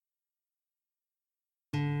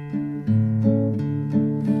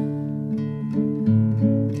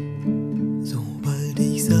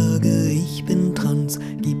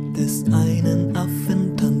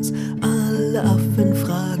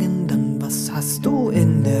hast du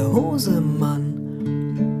in der Hose, Mann?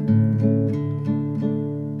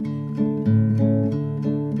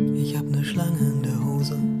 Ich hab ne Schlange in der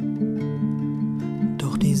Hose,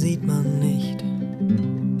 doch die sieht man nicht.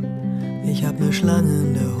 Ich hab ne Schlange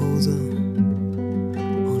in der Hose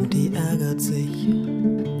und die ärgert sich.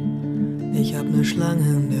 Ich hab ne Schlange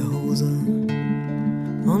in der Hose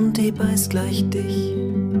und die beißt gleich dich.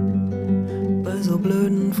 Bei so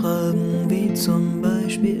blöden Fragen wie zum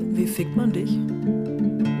Beispiel, wie fickt man dich?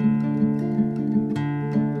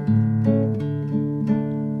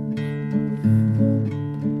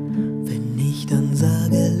 Wenn ich dann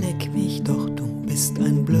sage, leck mich doch, du bist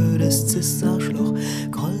ein blödes Cis-Arschloch,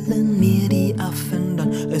 grollen mir die Affen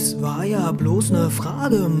dann, es war ja bloß ne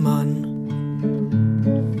Frage, Mann.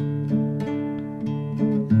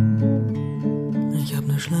 Ich hab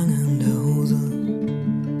ne Schlange in der Hose,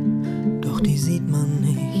 doch die sieht man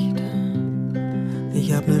nicht.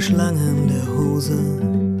 Ich hab ne Schlange in der Hose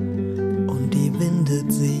und die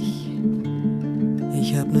windet sich.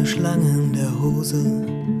 Ich hab ne Schlange in der Hose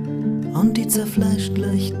und die zerfleischt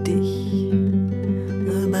gleich dich.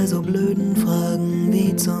 Bei so blöden Fragen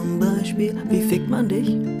wie zum Beispiel, wie fickt man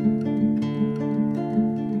dich?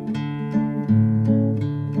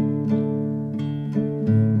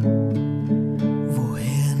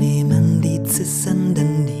 Nehmen die Zissen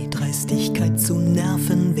denn die Dreistigkeit zu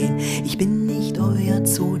nerven wen? Ich bin nicht euer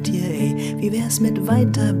Zootier, ey, wie wär's mit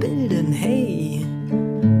Weiterbilden, hey?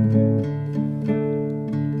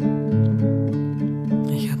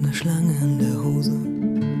 Ich hab ne Schlange in der Hose,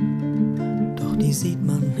 doch die sieht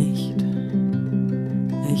man nicht.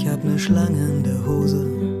 Ich hab ne Schlange in der Hose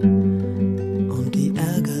und die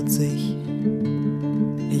ärgert sich.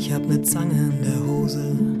 Ich hab ne Zange in der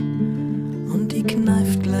Hose und die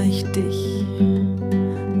kneift gleich dich.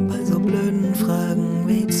 Bei so blöden Fragen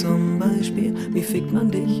wie zum Beispiel, wie fickt man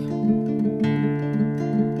dich?